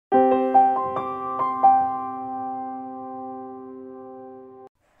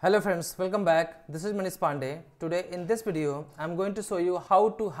Hello friends, welcome back. This is Manish Pandey. Today in this video, I am going to show you how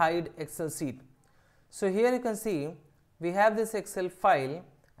to hide Excel sheet. So here you can see we have this Excel file,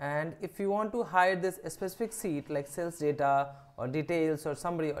 and if you want to hide this specific sheet like sales data or details or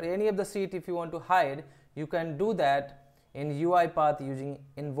summary or any of the sheet, if you want to hide, you can do that in UiPath using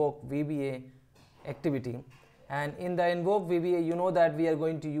Invoke VBA activity. And in the Invoke VBA, you know that we are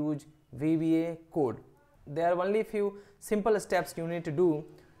going to use VBA code. There are only few simple steps you need to do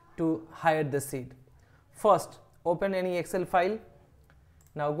to hide the sheet. First, open any Excel file.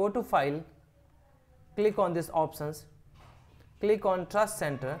 Now go to File, click on these options, click on Trust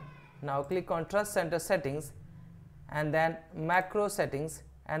Center. Now click on Trust Center Settings and then Macro Settings,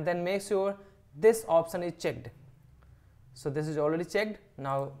 and then make sure this option is checked. So this is already checked.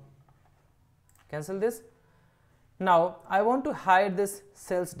 Now cancel this. Now I want to hide this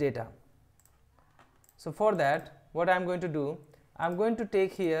sales data. So for that, what I am going to do, I am going to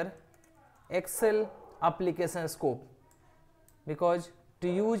take here Excel application scope, because to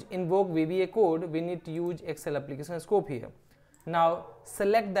use Invoke VBA code we need to use Excel application scope here. Now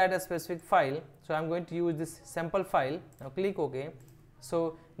select that specific file. So I am going to use this sample file. Now click OK.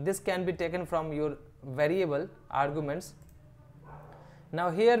 So this can be taken from your variable arguments.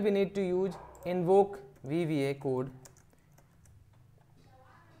 Now here we need to use Invoke VBA code,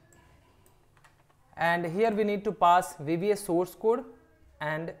 and here we need to pass VBA source code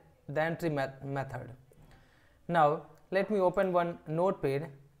and the entry method. Now let me open one notepad,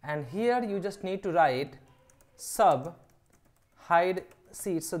 and here you just need to write sub hide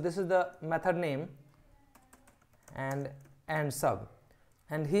sheet. So this is the method name, and sub,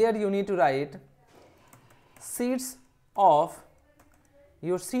 and here you need to write sheets of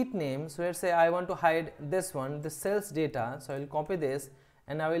your sheet name. So let's say I want to hide this one, the sales data. So I will copy this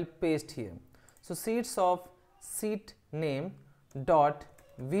and I will paste here. So sheets of sheet name dot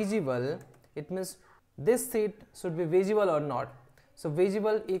visible, it means this sheet should be visible or not. So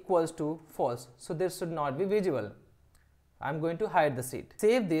visible equals to false, so this should not be visible. I am going to hide the sheet.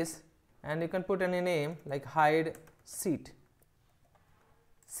 Save this, and you can put any name like hide sheet.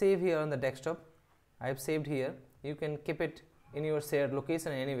 Save here on the desktop. I have saved here. You can keep it in your shared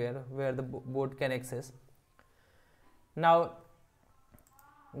location anywhere where the board can access. Now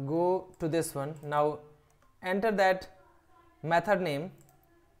go to this one. Now enter that method name.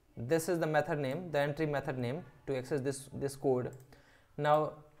 This is the method name, the entry method name, to access this code.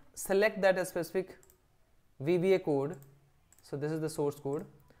 Now select that specific VBA code. So this is the source code.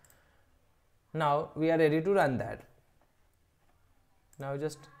 Now we are ready to run that. Now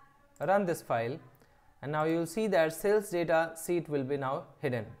just run this file, and now you will see that sales data sheet will be now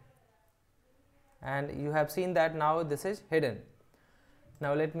hidden, and you have seen that now this is hidden.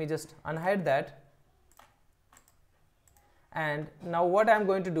 Now let me just unhide that. And now what I am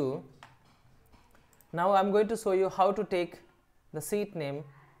going to do, now I am going to show you how to take the sheet name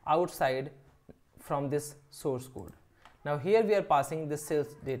outside from this source code. Now here we are passing this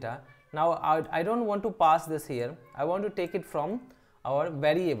sales data. Now I don't want to pass this here, I want to take it from our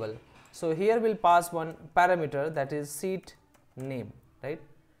variable. So here we'll pass one parameter, that is sheet name, right?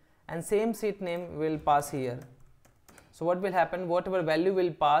 And same sheet name will pass here. So what will happen, whatever value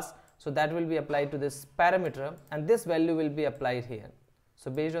will pass, so that will be applied to this parameter, and this value will be applied here.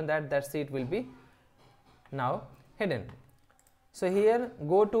 So based on that, that sheet will be now hidden. So here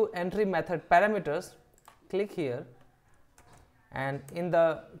go to entry method parameters, click here, and in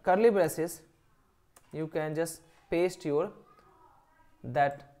the curly braces you can just paste your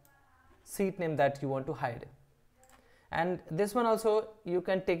that sheet name that you want to hide. And this one also you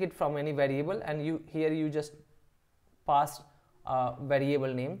can take it from any variable, and here you just pass a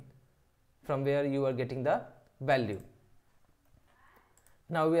variable name from where you are getting the value.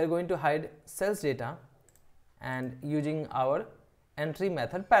 Now we are going to hide sales data and using our entry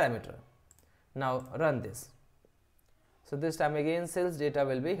method parameter. Now run this. So this time again sales data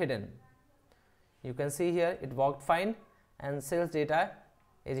will be hidden. You can see here it worked fine and sales data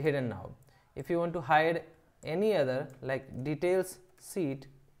is hidden now. If you want to hide any other like details sheet,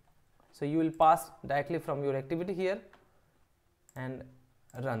 so you will pass directly from your activity here and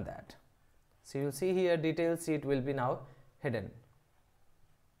run that. So you will see here details sheet will be now hidden.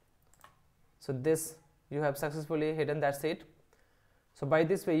 So this you have successfully hidden that sheet. So by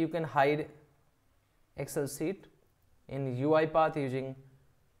this way you can hide Excel sheet in UiPath using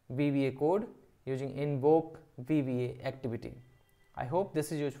VBA code, using Invoke VBA activity. I hope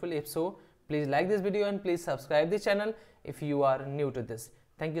this is useful. If so, please like this video and please subscribe the channel if you are new to this.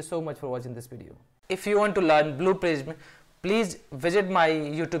 Thank you so much for watching this video. If you want to learn Blue Prism, please visit my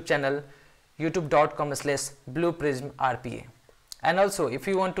YouTube channel youtube.com/blueprismrpa. And also, if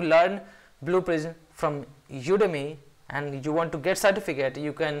you want to learn Blue Prism from Udemy and you want to get certificate,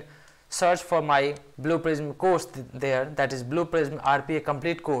 you can search for my Blue Prism course there, that is Blue Prism RPA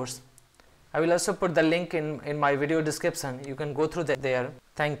complete course. I will also put the link in my video description. You can go through there.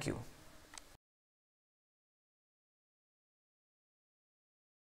 Thank you.